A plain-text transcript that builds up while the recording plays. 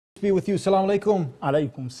to be with you. Assalamu alaikum.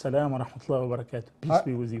 Alaykum salam wa rahmatullahi wa barakatuh. Peace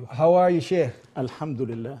be with you. How are you, Sheikh?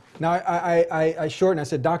 Alhamdulillah. Now, I shortened. I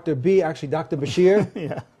said Dr. B, actually Dr. Bashir.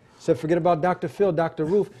 Yeah. Said forget about Dr. Phil, Dr.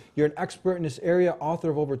 Roof. You're an expert in this area,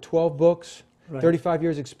 author of over 12 books, Right. 35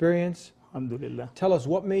 years experience. Alhamdulillah. Tell us,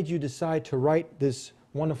 what made you decide to write this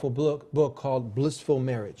wonderful book called Blissful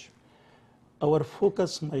Marriage? Our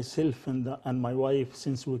focus, myself and my wife,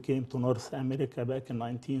 since we came to North America back in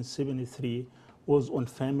 1973, was on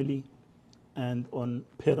family and on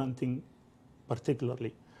parenting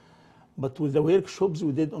particularly. But with the workshops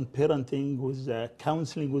we did on parenting, with the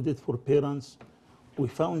counseling we did for parents, we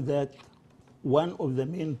found that one of the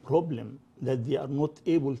main problems that they are not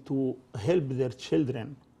able to help their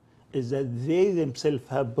children is that they themselves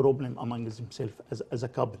have problem among themselves as a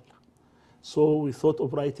couple. So we thought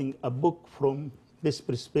of writing a book from this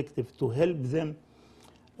perspective to help them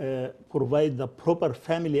provide the proper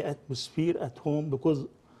family atmosphere at home, because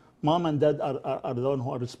mom and dad are the one who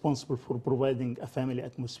are responsible for providing a family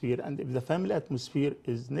atmosphere. And if the family atmosphere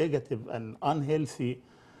is negative and unhealthy,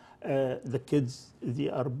 the kids, they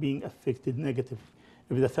are being affected negative.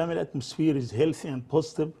 If the family atmosphere is healthy and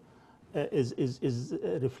positive, is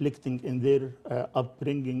reflecting in their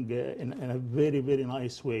upbringing in a very, very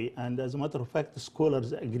nice way. And as a matter of fact,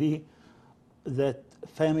 scholars agree that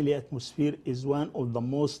family atmosphere is one of the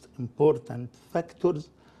most important factors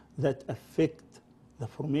that affect the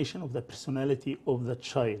formation of the personality of the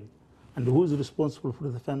child. And who is responsible for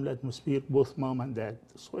the family atmosphere? Both mom and dad.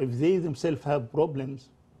 So if they themselves have problems,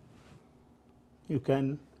 you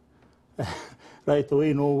can right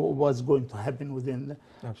away know what's going to happen within.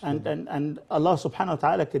 And Allah subhanahu wa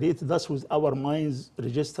ta'ala created us with our minds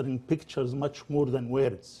registering pictures much more than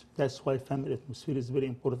words. That's why family atmosphere is very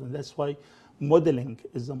important. That's why modeling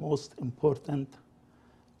is the most important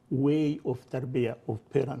way of tarbiyah, of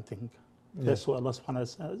parenting. Yes. That's why Allah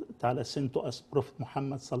subhanahu wa ta'ala sent to us Prophet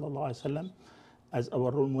Muhammad sallallahu alayhi wa sallam as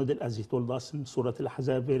our role model, as he told us in Surah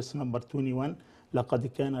Al-Ahzab, verse number 21,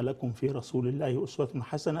 لَقَدْ كَانَ لَكُمْ فِي رَسُولِ اللَّهِ أُسْوَةٌ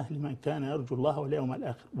حَسَنَةٌ لِمَنْ كَانَ يَرْجُو اللَّهَ وَالْيَوْمَ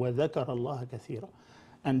الْآخِرَ وَذَكَرَ اللَّهَ كَثِيرًا.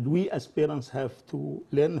 And we as parents have to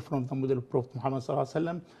learn from the model of Prophet Muhammad sallallahu alaihi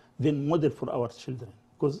wasallam, then model for our children.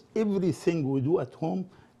 Because everything we do at home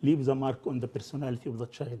leaves a mark on the personality of the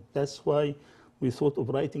child. That's why we thought of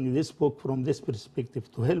writing this book from this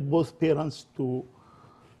perspective, to help both parents to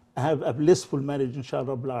have a blissful marriage,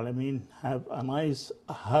 inshallah Rabbil Alameen, have a nice,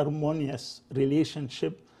 harmonious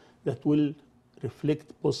relationship that will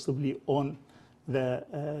reflect positively on the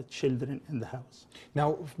children in the house.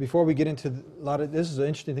 Now, before we get into a lot of, this is an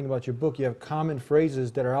interesting thing about your book, you have common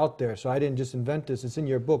phrases that are out there. So I didn't just invent this, it's in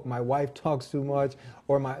your book. My wife talks too much,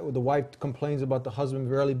 or the wife complains about the husband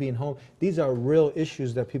rarely being home. These are real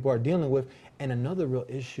issues that people are dealing with. And another real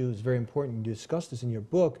issue is very important, you discuss this in your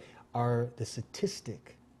book, are the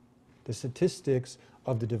statistics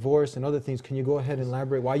of the divorce and other things. Can you go ahead and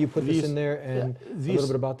elaborate why you put this in there, and a little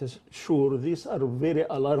bit about this? Sure, these are very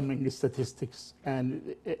alarming statistics,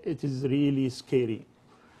 and it is really scary.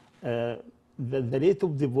 The rate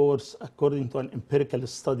of divorce, according to an empirical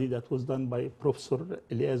study that was done by Professor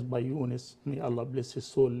Elias Bayounis, may Allah bless his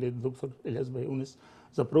soul, late Dr. Elias Bayounis,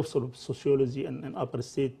 the professor of sociology in Upper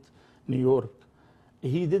State, New York.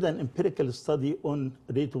 He did an empirical study on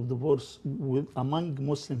rate of divorce among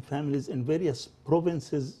Muslim families in various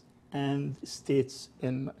provinces and states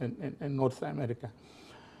in North America.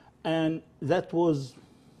 And that was,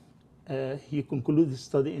 he concluded the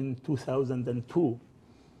study in 2002.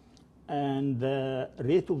 And the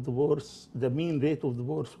rate of divorce, the mean rate of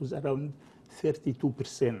divorce was around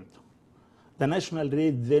 32%. The national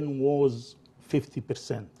rate then was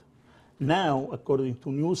 50%. Now, according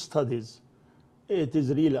to new studies, it is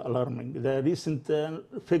really alarming. The recent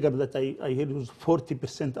figure that I heard was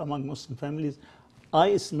 40% among Muslim families.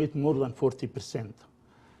 I estimate more than 40%.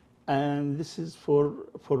 And this is for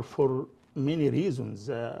many reasons.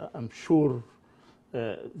 I'm sure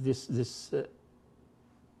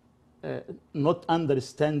not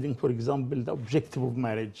understanding, for example, the objective of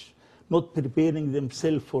marriage, not preparing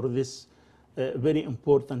themselves for this very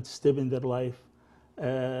important step in their life,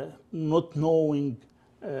 not knowing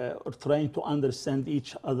or trying to understand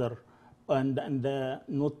each other, and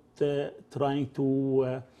not trying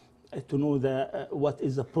to know what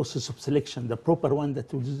is the process of selection, the proper one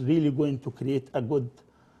that is really going to create a good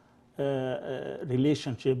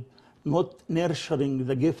relationship, not nurturing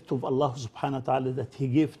the gift of Allah subhanahu wa ta'ala that He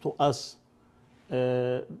gave to us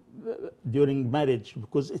during marriage,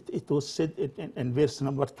 because it was said in verse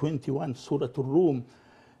number 21, Surah Al-Rum,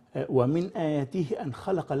 ومن آياته أن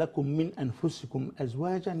خلق لكم من أنفسكم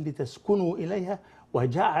أزواجا لتسكنوا إليها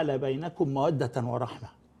وجعل بينكم مودة ورحمة.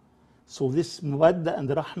 So this mawadda and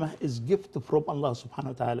rahmah is gift from Allah subhanahu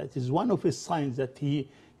wa ta'ala. It is one of his signs that he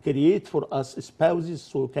create for us spouses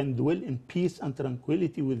so we can dwell in peace and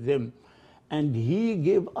tranquility with them. And he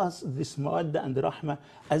gave us this mawadda and rahmah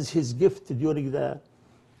as his gift during the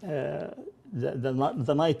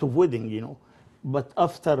night of wedding, you know. But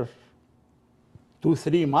after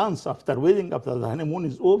 2-3 months after wedding, after the honeymoon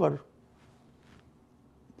is over,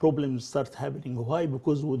 problems start happening. Why?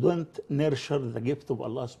 Because we don't nurture the gift of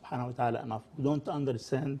Allah subhanahu wa ta'ala enough. We don't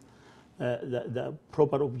understand the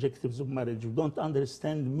proper objectives of marriage. We don't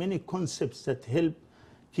understand many concepts that help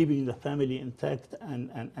keeping the family intact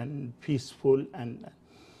and peaceful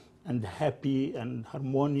and happy and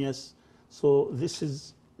harmonious. So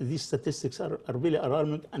these statistics are really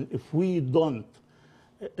alarming. And if we don't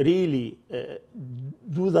really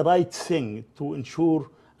do the right thing to ensure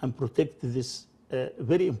and protect this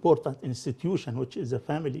very important institution, which is a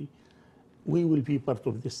family, we will be part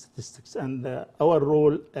of these statistics. And our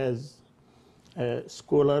role as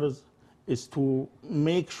scholars is to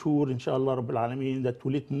make sure, inshallah Rabbil Alameen, that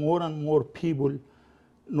we let more and more people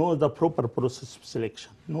know the proper process of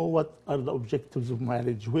selection, know what are the objectives of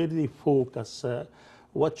marriage, where they focus,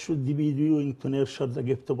 what should they be doing to nurture the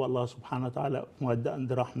gift of Allah subhanahu wa ta'ala, mawadda and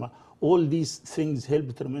rahmah. All these things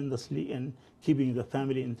help tremendously in keeping the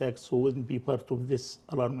family intact so we wouldn't be part of this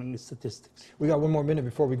alarming statistics. We got one more minute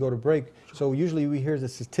before we go to break. So usually we hear the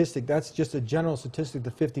statistic, that's just a general statistic,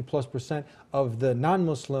 the 50+% of the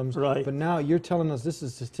non-Muslims. Right. But now you're telling us this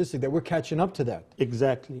is a statistic that we're catching up to that.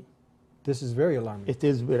 Exactly. This is very alarming. It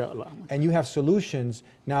is very alarming. And you have solutions.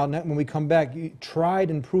 Now when we come back, you tried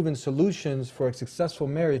and proven solutions for a successful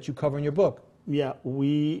marriage you cover in your book. Yeah,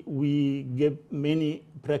 we give many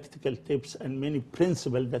practical tips and many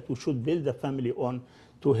principles that we should build the family on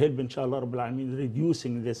to help, inshallah, Rabbil Alameen,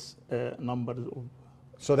 reducing this numbers of.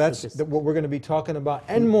 So that's what we're going to be talking about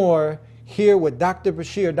and more here with Dr.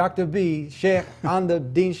 Bashir, Dr. B, Sheikh on the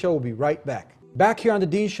Deen Show. We'll be right back. Back here on the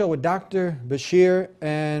Deen Show with Dr. Bashir,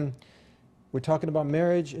 and we're talking about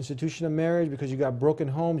marriage, institution of marriage, because you got broken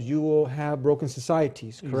homes, you will have broken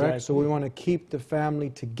societies, correct? Exactly. So we want to keep the family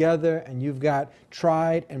together, and you've got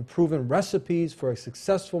tried and proven recipes for a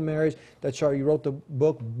successful marriage. That's why you wrote the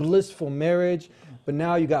book, Blissful Marriage, but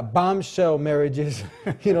now you got bombshell marriages,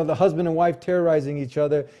 you know, the husband and wife terrorizing each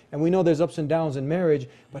other, and we know there's ups and downs in marriage,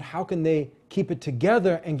 but how can they keep it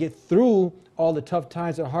together and get through all the tough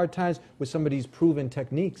times and hard times with some of these proven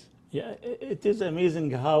techniques? Yeah, it is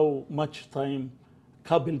amazing how much time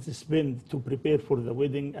couples spend to prepare for the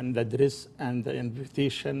wedding and the dress and the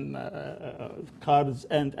invitation cards,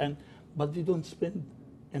 but they don't spend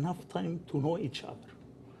enough time to know each other.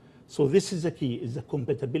 So this is the key, is the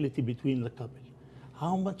compatibility between the couple.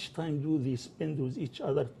 How much time do they spend with each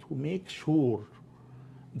other to make sure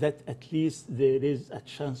that at least there is a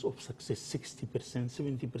chance of success, 60%,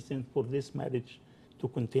 70% for this marriage to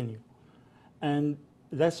continue? And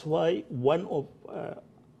that's why one of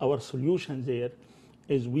our solutions there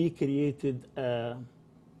is we created a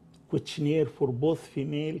questionnaire for both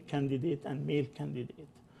female candidate and male candidate.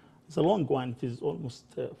 It's a long one, it is almost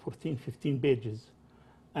 14, 15 pages.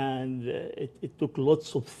 And it took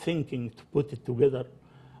lots of thinking to put it together.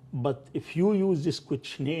 But if you use this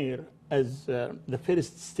questionnaire as the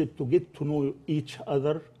first step to get to know each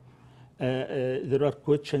other, there are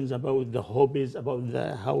questions about the hobbies, about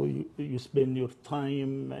how you spend your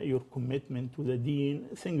time, your commitment to the deen,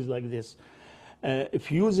 things like this.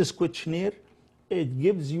 If you use this questionnaire, it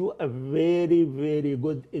gives you a very, very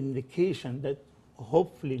good indication that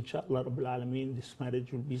hopefully, inshallah, Rabbil Alameen, this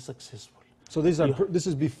marriage will be successful. So this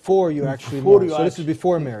is before you actually Before marry. you So this is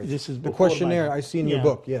before marriage. This is the before questionnaire marriage. I see in your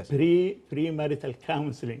book, yes. Premarital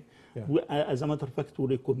counseling. Yeah. As a matter of fact,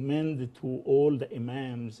 we recommend to all the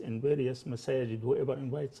imams in various masajid, whoever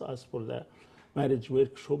invites us for the marriage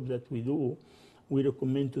workshop that we do, we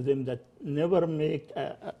recommend to them that never make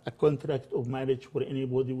a contract of marriage for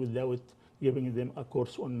anybody without giving them a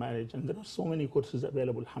course on marriage. And there are so many courses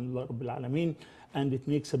available, alhamdulillah, Rabbil Alameen, and it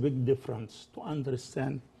makes a big difference to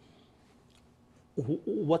understand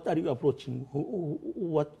what are you approaching,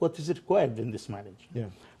 what is required in this marriage. Yeah.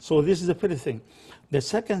 So this is the first thing. The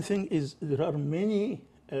second thing is there are many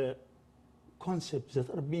concepts that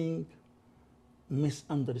are being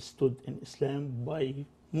misunderstood in Islam by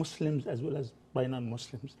Muslims as well as by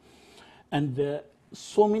non-Muslims. And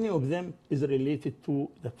so many of them is related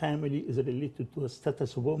to the family, is related to the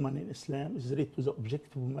status of woman in Islam, is related to the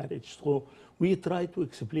objective of marriage. So we try to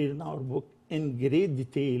explain in our book in great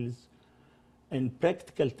details, in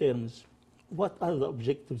practical terms, what are the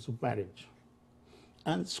objectives of marriage.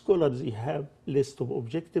 And scholars, they have list of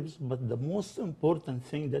objectives, but the most important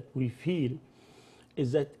thing that we feel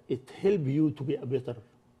is that it helps you to be a better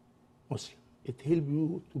Muslim. It helps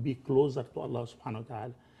you to be closer to Allah subhanahu wa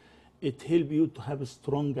ta'ala. It helps you to have a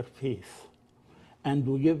stronger faith. And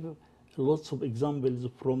we give lots of examples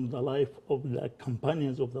from the life of the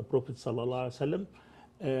companions of the Prophet sallallahu alaihi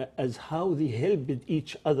wasallam as how they helped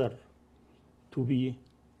each other to be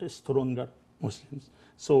stronger Muslims.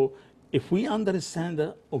 So if we understand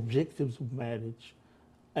the objectives of marriage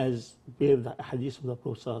as per the hadith of the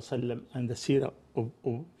Prophet sallallahu alaihi wasallam and the seerah of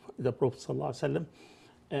the Prophet sallallahu alaihi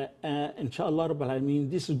wasallam, inshallah Rabbil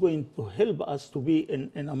Alameen, this is going to help us to be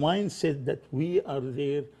in a mindset that we are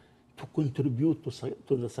there to contribute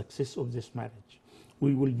to the success of this marriage.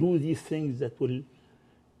 We will do these things that will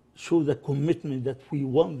show the commitment that we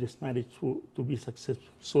want this marriage to be successful.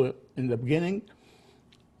 So in the beginning,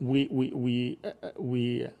 we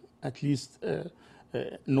at least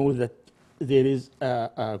know that there is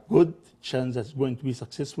a good chance that's going to be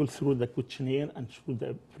successful through the questionnaire and through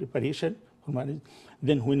the preparation for marriage.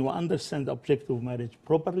 Then when we understand the objective of marriage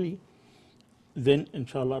properly, then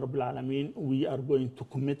inshallah Rabbil Alameen, we are going to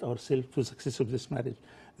commit ourselves to the success of this marriage.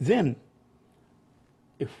 Then,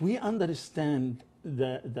 if we understand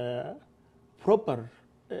the proper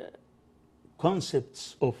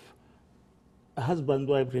concepts of a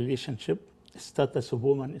husband-wife relationship, status of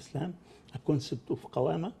woman in Islam, a concept of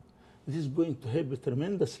qawama, this is going to help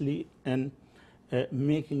tremendously in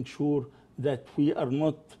making sure that we are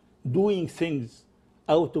not doing things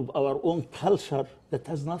out of our own culture that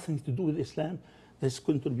has nothing to do with Islam, that's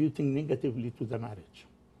contributing negatively to the marriage.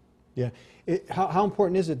 Yeah. How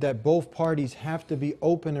important is it that both parties have to be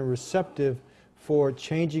open and receptive for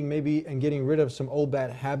changing maybe and getting rid of some old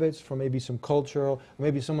bad habits from maybe some cultural,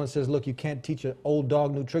 maybe someone says, look, you can't teach an old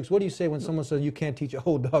dog new tricks. What do you say when someone says you can't teach an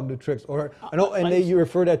old dog new tricks? Or you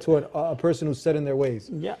refer that to a person who's set in their ways.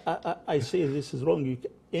 Yeah, I say this is wrong.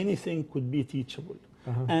 Anything could be teachable.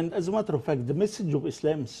 And as a matter of fact, the message of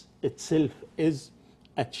Islam itself is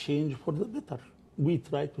a change for the better. We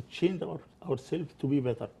try to change ourselves to be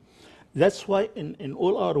better. That's why in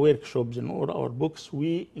all our workshops, in all our books,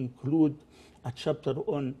 we include a chapter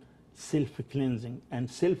on self-cleansing and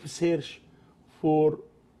self-search for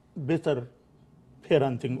better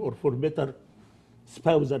parenting or for better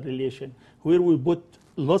spousal relation, where we put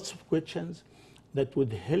lots of questions that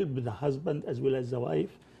would help the husband as well as the wife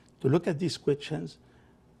to look at these questions,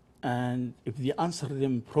 and if they answer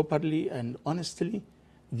them properly and honestly,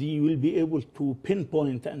 they will be able to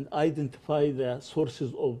pinpoint and identify the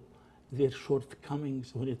sources of their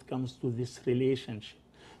shortcomings when it comes to this relationship.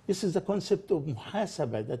 This is the concept of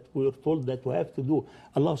muhasabah that we're told that we have to do.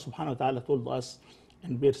 Allah subhanahu wa ta'ala told us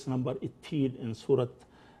in verse number 18 in Surah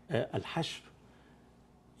Al-Hashr,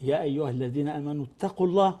 يا أيها الذين آمنوا اتقوا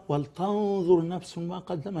الله ولتنظر نفس ما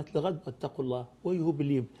قدمت لغد واتقوا الله. We who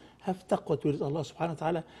believe, have taqwa towards Allah subhanahu wa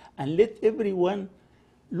ta'ala, and let everyone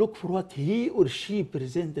look for what he or she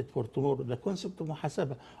presented for tomorrow. The concept of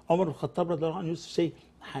muhasabah. Umar al-Khattab radiallahu anhu used to say,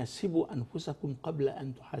 حاسبوا أنفسكم قبل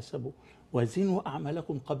أن تحاسبوا وزنوا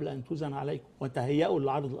أعمالكم قبل أن توزن عليكم وتهيئوا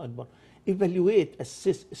للعرض الأكبر. Evaluate,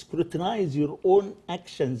 assess, scrutinize your own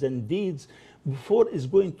actions and deeds before it's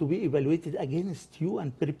going to be evaluated against you,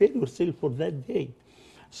 and prepare yourself for that day.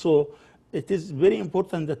 So it is very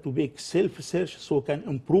important that we make self-search so we can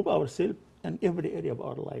improve ourselves in every area of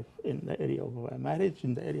our life, in the area of marriage,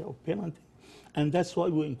 in the area of parenting. And that's why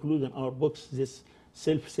we include in our books this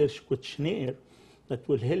self-search questionnaire that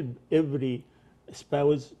will help every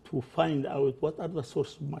spouse to find out what are the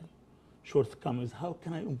sources of my shortcomings, how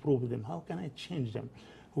can I improve them, how can I change them,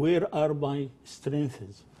 where are my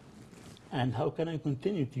strengths, and how can I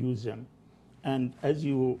continue to use them. And as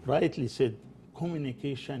you rightly said,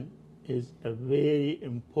 communication is a very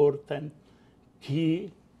important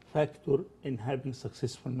key factor in having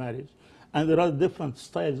successful marriage. And there are different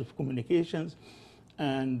styles of communications,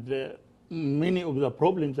 and many of the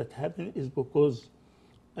problems that happen is because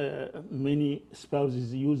many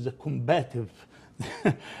spouses use the combative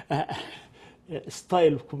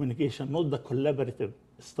style of communication, not the collaborative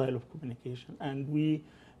style of communication. And we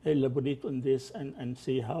elaborate on this and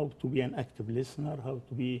say how to be an active listener, how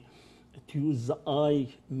to use the I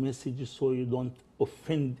message so you don't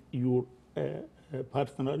offend your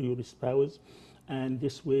partner, your spouse, and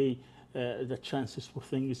this way the chances for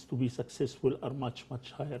things to be successful are much,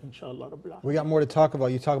 much higher, inshallah. We got more to talk about.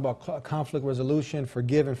 You talk about conflict resolution,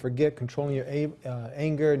 forgive and forget, controlling your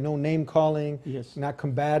anger, no name calling, yes, not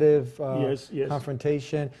combative, yes.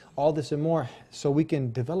 confrontation, all this and more, so we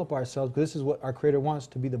can develop ourselves, because this is what our Creator wants,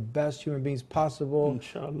 to be the best human beings possible.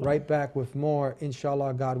 Inshallah. Right back with more,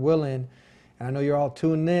 inshallah, God willing. And I know you're all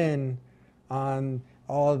tuned in on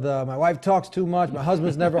all the, my wife talks too much, my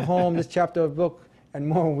husband's never home, this chapter of the book. and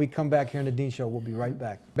more when we come back here on the Dean Show. We'll be right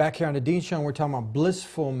back. Back here on the Dean Show, we're talking about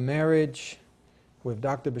blissful marriage with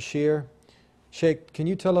Dr. Bashir. Sheikh, can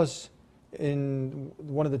you tell us, in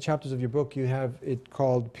one of the chapters of your book, you have it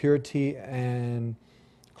called Purity and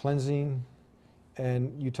Cleansing,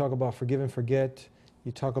 and you talk about forgive and forget.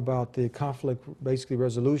 You talk about the conflict, basically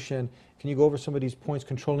resolution. Can you go over some of these points?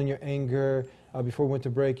 Controlling your anger. Before we went to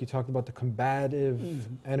break, you talked about the combative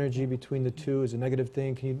energy between the two is a negative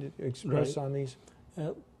thing. Can you express on these?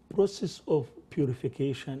 Process of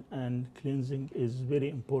purification and cleansing is very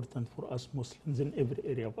important for us Muslims in every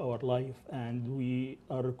area of our life, and we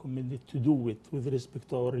are recommended to do it with respect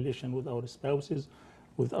to our relation with our spouses,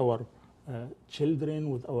 with our children,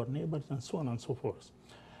 with our neighbors, and so on and so forth.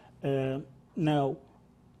 Now,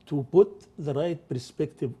 to put the right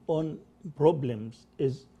perspective on problems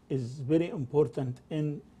is very important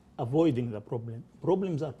in avoiding the problem.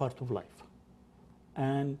 Problems are part of life,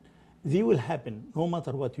 and they will happen no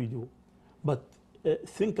matter what you do. But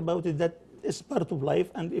think about it, that it's part of life,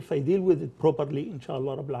 and if I deal with it properly,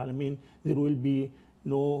 inshallah Rabbil Alameen, there will be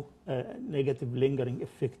no negative lingering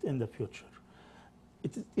effect in the future.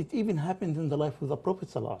 It even happened in the life of the Prophet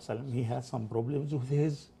ﷺ. He had some problems with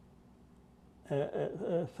his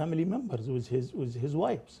family members, with his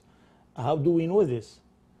wives. How do we know this?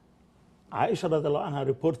 Aisha radiallahu anha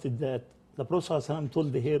reported that the Prophet ﷺ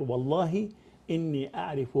told her, Wallahi, inni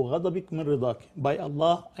a'rifu ghadabik min ridak. By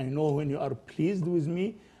Allah, I know when you are pleased with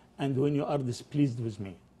me and when you are displeased with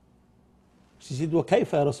me. She said,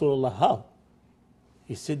 وكيف يا رسول الله? How?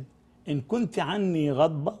 He said, إن كنت عني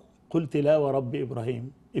غضبة قلت لا ورب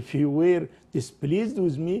إبراهيم. If you were displeased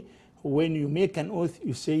with me, when you make an oath,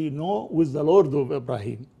 you say no with the Lord of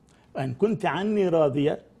Ibrahim. And كنت عني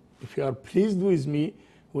راضية. If you are pleased with me,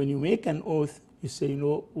 when you make an oath, you say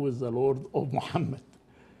no with the Lord of Muhammad.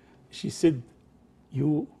 She said,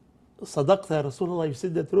 you صدقت يا رسول الله, you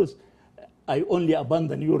said the truth. I only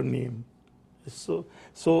abandon your name. So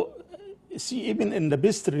see, even in the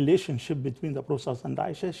best relationship between the Prophet and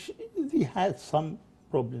Aisha, they had some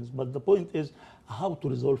problems, but the point is how to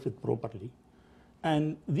resolve it properly.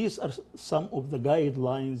 And these are some of the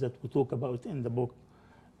guidelines that we talk about in the book,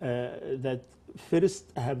 that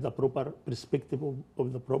first have the proper perspective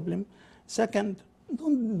of the problem. Second,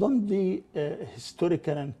 don't be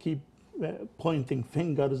historical and keep pointing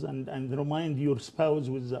fingers and remind your spouse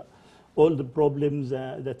with all the problems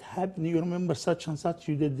that happen. You remember such and such,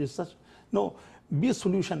 you did this, such. No, be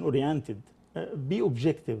solution oriented, be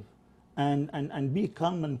objective, and be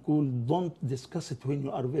calm and cool. Don't discuss it when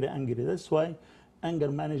you are very angry. That's why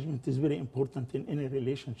anger management is very important in any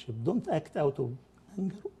relationship. Don't act out of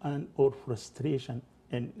anger or frustration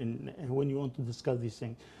when you want to discuss these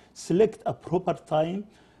things. Select a proper time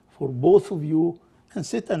for both of you and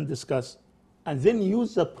sit and discuss, and then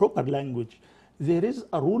use the proper language. There is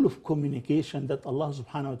a rule of communication that Allah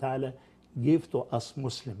subhanahu wa ta'ala gave to us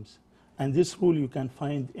Muslims. And this rule you can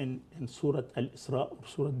find in Surah Al-Isra, or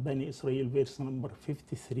Surah Bani Israel, verse number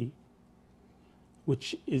 53,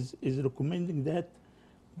 which is recommending that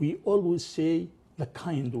we always say the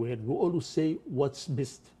kind word. We always say what's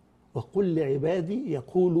best. وَقُلْ لِعِبَادِي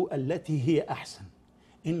يَقُولُوا الَّتِي هِيَ أَحْسَنُ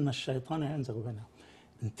إِنَّ الشَّيْطَانَ يَنزَغُ بِنَا.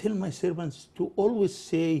 And tell my servants to always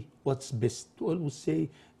say what's best, to always say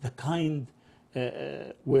the kind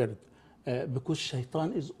word, because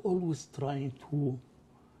shaitan is always trying to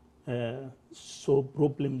sow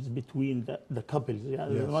problems between the couples. Yeah?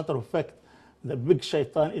 Yes. As a matter of fact, the big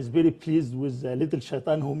shaitan is very pleased with the little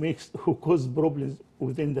shaitan who causes problems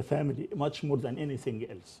within the family, much more than anything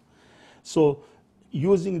else. So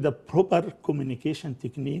using the proper communication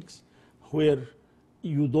techniques where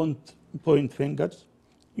you don't point fingers,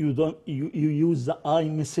 you use the I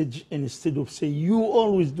message instead of say, you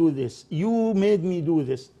always do this, you made me do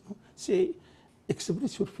this. Say,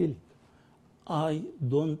 express your feeling. I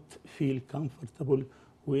don't feel comfortable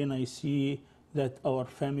when I see that our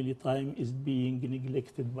family time is being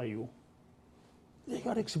neglected by you. You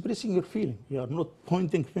are expressing your feeling. You are not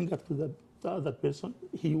pointing finger to the other person.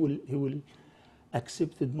 He will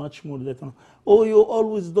accept it much more than, oh, you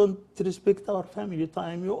always don't respect our family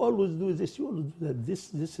time. You always do this. You always do that.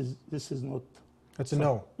 This is not. That's a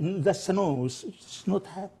no. That's a no. It's not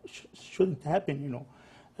shouldn't happen. You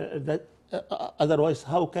know, otherwise,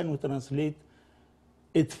 how can we translate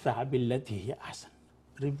idfa billati hiya ahsan?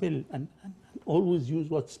 Rebel and always use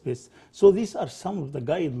what's best. So these are some of the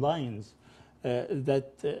guidelines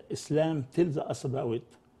that Islam tells us about it.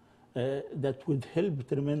 That would help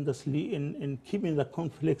tremendously in keeping the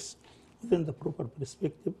conflicts within the proper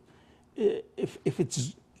perspective. If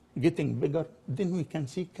it's getting bigger, then we can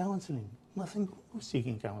seek counseling. Nothing wrong with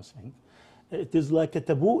seeking counseling. It is like a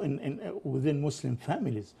taboo within Muslim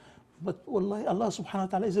families. But wallahi, Allah subhanahu wa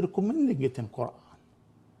ta'ala is recommending it in Quran.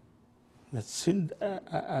 Let's send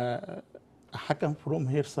a hakam from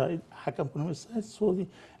her side, hakam from his side.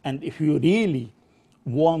 And if you really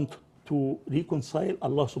want to reconcile,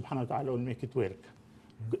 Allah subhanahu wa ta'ala will make it work.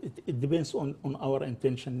 It depends on our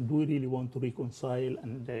intention. Do we really want to reconcile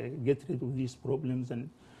and get rid of these problems and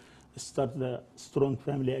start the strong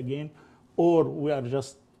family again? Or we are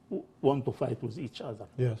just want to fight with each other?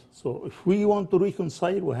 Yes. So if we want to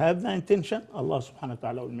reconcile, we have the intention, Allah subhanahu wa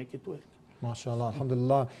ta'ala will make it work. MashaAllah,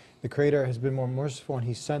 alhamdulillah. The Creator has been more merciful and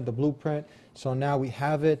He sent the blueprint. So now we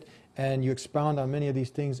have it, and you expound on many of these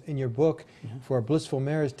things in your book for a blissful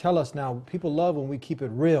marriage. Tell us now, people love when we keep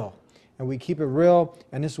it real. And we keep it real,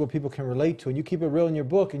 and this is what people can relate to. And you keep it real in your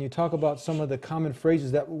book, and you talk about some of the common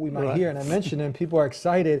phrases that we might hear. And I mentioned them, people are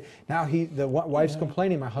excited. Now the wife's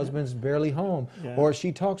complaining, my husband's barely home, or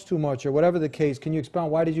she talks too much, or whatever the case. Can you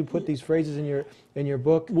expound, why did you put these phrases in your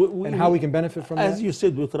book, and how we can benefit from that? As you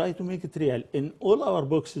said, we try to make it real. In all our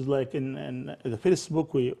books, is like in the first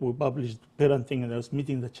book we published, Parenting, and I was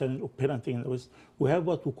meeting the challenge of parenting, and we have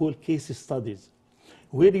what we call case studies,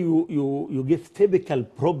 where you give typical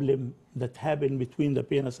problem that happen between the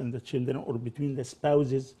parents and the children, or between the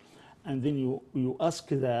spouses, and then you ask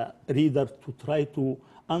the reader to try to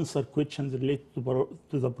answer questions related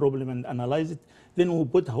to the problem and analyze it. Then we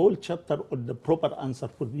put a whole chapter on the proper answer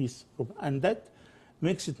for this problem, and that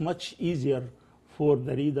makes it much easier for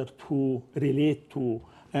the reader to relate to.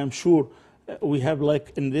 I'm sure we have,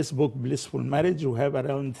 like in this book, Blissful Marriage, we have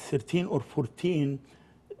around 13 or 14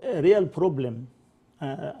 real problem,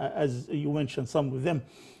 as you mentioned some of them.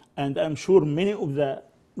 And I'm sure many of the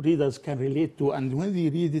readers can relate to, and when they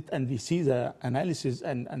read it and they see the analysis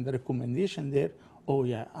and the recommendation there, oh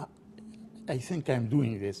yeah, I think I'm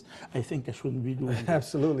doing this. I think I shouldn't be doing this.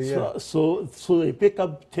 Absolutely, yeah. So they pick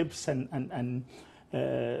up tips and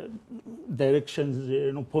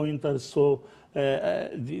directions, pointers, so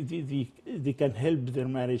they can help their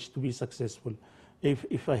marriage to be successful.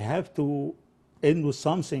 If I have to end with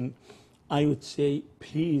something, I would say,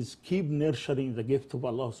 please keep nurturing the gift of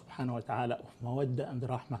Allah subhanahu wa ta'ala of mawadda and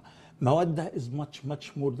rahmah. Mawadda is much,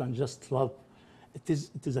 much more than just love. It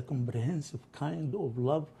is a comprehensive kind of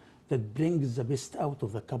love that brings the best out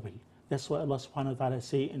of the couple. That's why Allah subhanahu wa ta'ala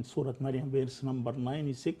say in Surah Maryam, verse number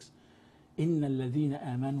 96, إِنَّ الَّذِينَ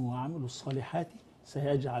آمَنُوا وَعَمِلُوا الصَّالِحَاتِ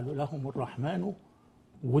سَيَجْعَلُ لَهُمُ الرَّحْمَنُ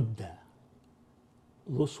وُدًّا.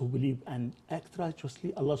 Those who believe and act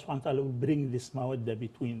righteously, Allah subhanahu wa ta'ala will bring this mawadda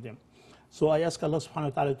between them. So I ask Allah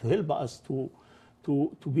subhanahu wa ta'ala to help us to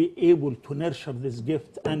be able to nurture this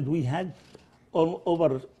gift. And we had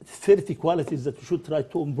over 30 qualities that we should try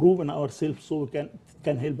to improve in ourselves, so we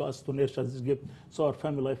can help us to nurture this gift. So our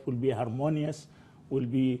family life will be harmonious, will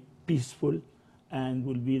be peaceful, and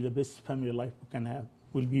will be the best family life we can have.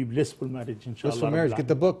 Will be blissful marriage, inshallah. Blissful Marriage, get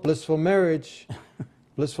the book, Blissful Marriage.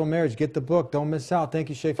 Blissful Marriage, get the book. Don't miss out. Thank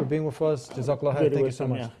you, Sheikh, for being with us. Jazakallah khair. Thank you so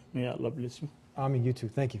much. May Allah bless you. Ameen, you too.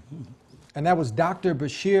 Thank you. And that was Dr.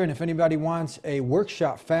 Bashir. And if anybody wants a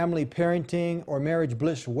workshop, family parenting or marriage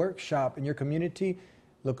bliss workshop in your community,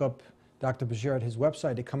 look up Dr. Bashir at his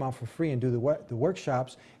website. They come out for free and do the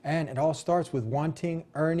workshops. And it all starts with wanting,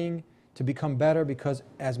 earning to become better, because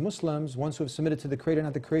as Muslims, once who have submitted to the Creator,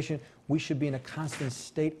 not the creation, we should be in a constant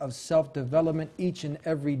state of self-development each and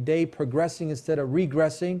every day, progressing instead of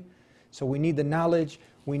regressing. So we need the knowledge.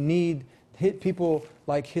 We need people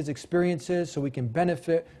like his experiences, so we can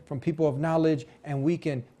benefit from people of knowledge, and we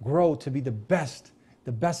can grow to be the best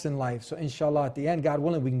in life. So inshallah, at the end, God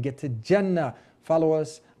willing, we can get to Jannah. Follow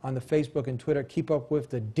us on the Facebook and Twitter. Keep up with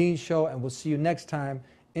the Deen Show, and we'll see you next time.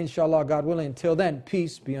 Inshallah, God willing. Until then,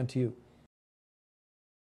 peace be unto you.